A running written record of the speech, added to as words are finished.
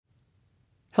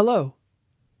Hello,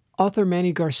 author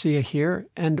Manny Garcia here,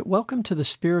 and welcome to the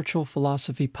spiritual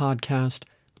philosophy podcast,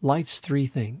 Life's Three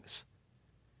Things.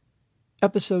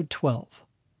 Episode 12,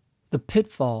 The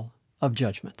Pitfall of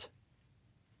Judgment.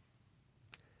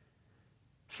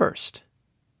 First,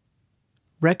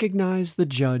 recognize the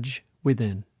judge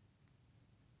within.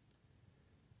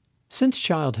 Since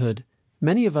childhood,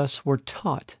 many of us were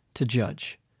taught to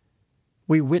judge.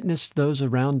 We witnessed those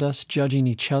around us judging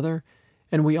each other,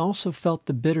 and we also felt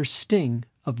the bitter sting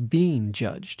of being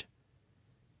judged.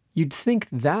 You'd think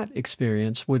that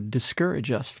experience would discourage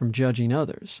us from judging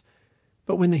others,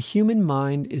 but when the human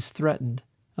mind is threatened,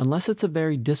 unless it's a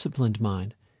very disciplined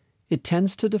mind, it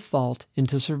tends to default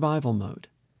into survival mode.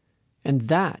 And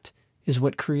that is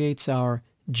what creates our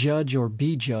judge or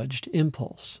be judged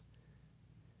impulse.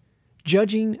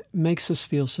 Judging makes us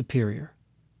feel superior.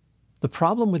 The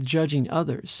problem with judging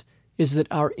others is that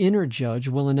our inner judge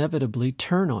will inevitably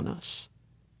turn on us.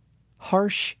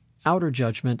 Harsh outer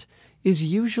judgment is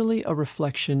usually a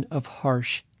reflection of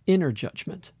harsh inner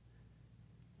judgment.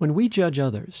 When we judge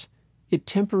others, it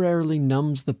temporarily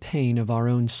numbs the pain of our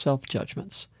own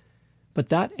self-judgments, but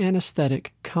that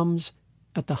anesthetic comes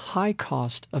at the high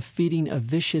cost of feeding a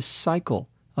vicious cycle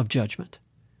of judgment.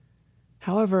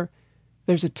 However,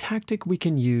 there's a tactic we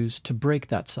can use to break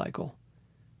that cycle.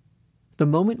 The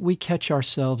moment we catch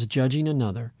ourselves judging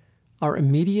another, our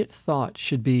immediate thought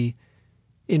should be,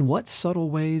 in what subtle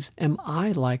ways am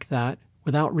I like that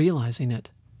without realizing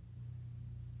it?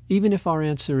 Even if our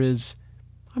answer is,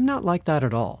 I'm not like that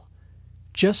at all,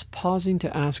 just pausing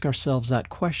to ask ourselves that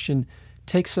question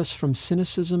takes us from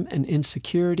cynicism and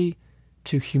insecurity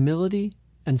to humility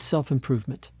and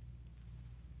self-improvement.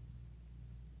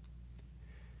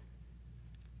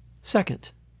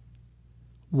 Second,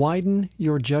 widen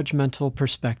your judgmental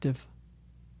perspective.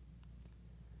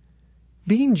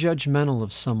 Being judgmental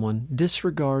of someone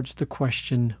disregards the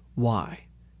question, why?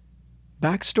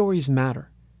 Backstories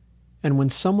matter, and when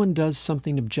someone does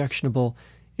something objectionable,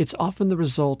 it's often the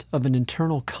result of an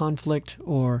internal conflict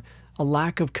or a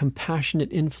lack of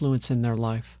compassionate influence in their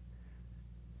life.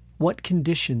 What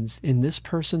conditions in this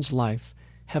person's life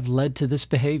have led to this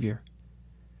behavior?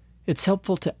 It's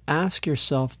helpful to ask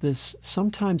yourself this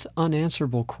sometimes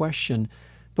unanswerable question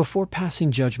before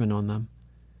passing judgment on them.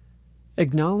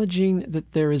 Acknowledging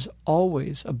that there is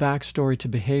always a backstory to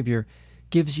behavior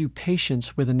gives you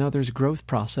patience with another's growth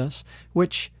process,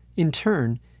 which, in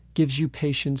turn, gives you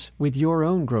patience with your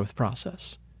own growth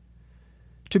process.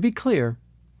 To be clear,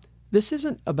 this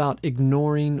isn't about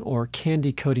ignoring or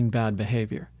candy-coating bad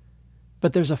behavior,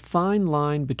 but there's a fine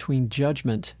line between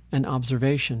judgment and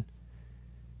observation.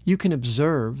 You can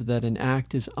observe that an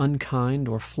act is unkind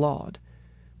or flawed,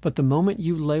 but the moment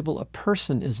you label a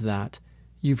person as that,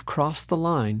 you've crossed the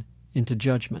line into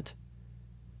judgment.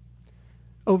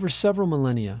 Over several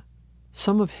millennia,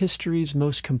 some of history's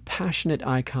most compassionate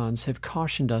icons have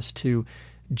cautioned us to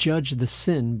judge the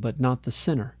sin but not the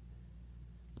sinner.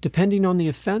 Depending on the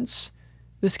offense,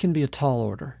 this can be a tall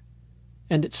order,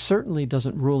 and it certainly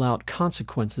doesn't rule out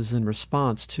consequences in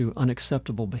response to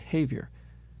unacceptable behavior.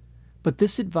 But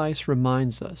this advice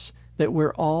reminds us that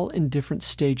we're all in different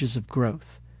stages of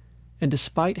growth, and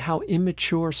despite how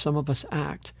immature some of us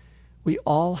act, we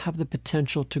all have the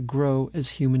potential to grow as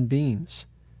human beings.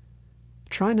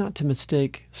 Try not to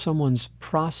mistake someone's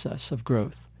process of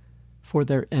growth for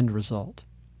their end result.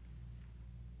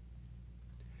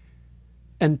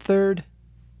 And third,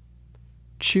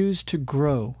 choose to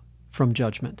grow from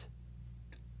judgment.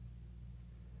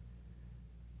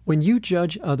 When you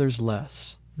judge others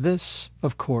less, this,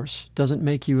 of course, doesn't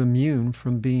make you immune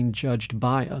from being judged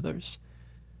by others.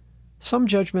 Some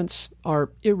judgments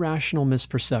are irrational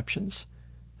misperceptions.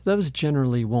 Those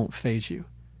generally won't faze you.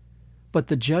 But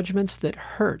the judgments that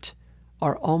hurt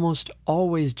are almost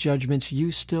always judgments you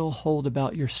still hold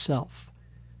about yourself.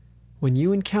 When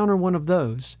you encounter one of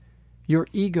those, your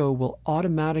ego will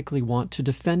automatically want to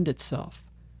defend itself,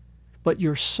 but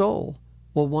your soul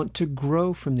will want to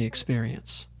grow from the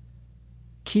experience.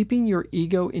 Keeping your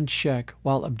ego in check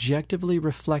while objectively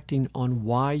reflecting on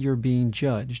why you're being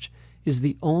judged is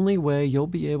the only way you'll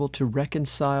be able to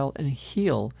reconcile and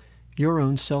heal your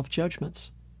own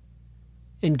self-judgments.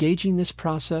 Engaging this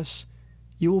process,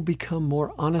 you will become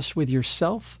more honest with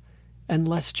yourself and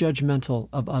less judgmental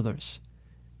of others.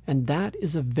 And that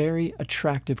is a very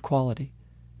attractive quality.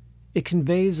 It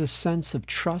conveys a sense of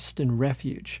trust and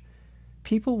refuge.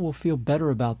 People will feel better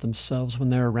about themselves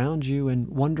when they're around you and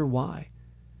wonder why.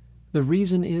 The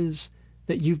reason is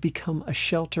that you've become a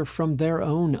shelter from their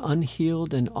own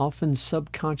unhealed and often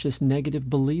subconscious negative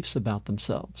beliefs about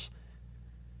themselves.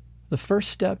 The first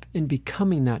step in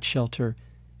becoming that shelter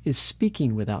is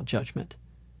speaking without judgment.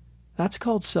 That's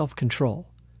called self-control.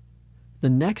 The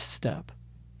next step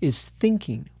is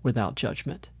thinking without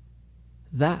judgment.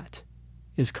 That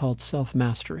is called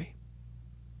self-mastery.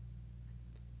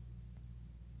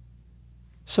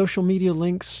 Social media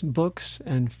links, books,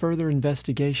 and further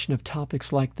investigation of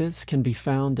topics like this can be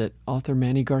found at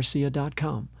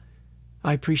authormannygarcia.com.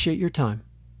 I appreciate your time.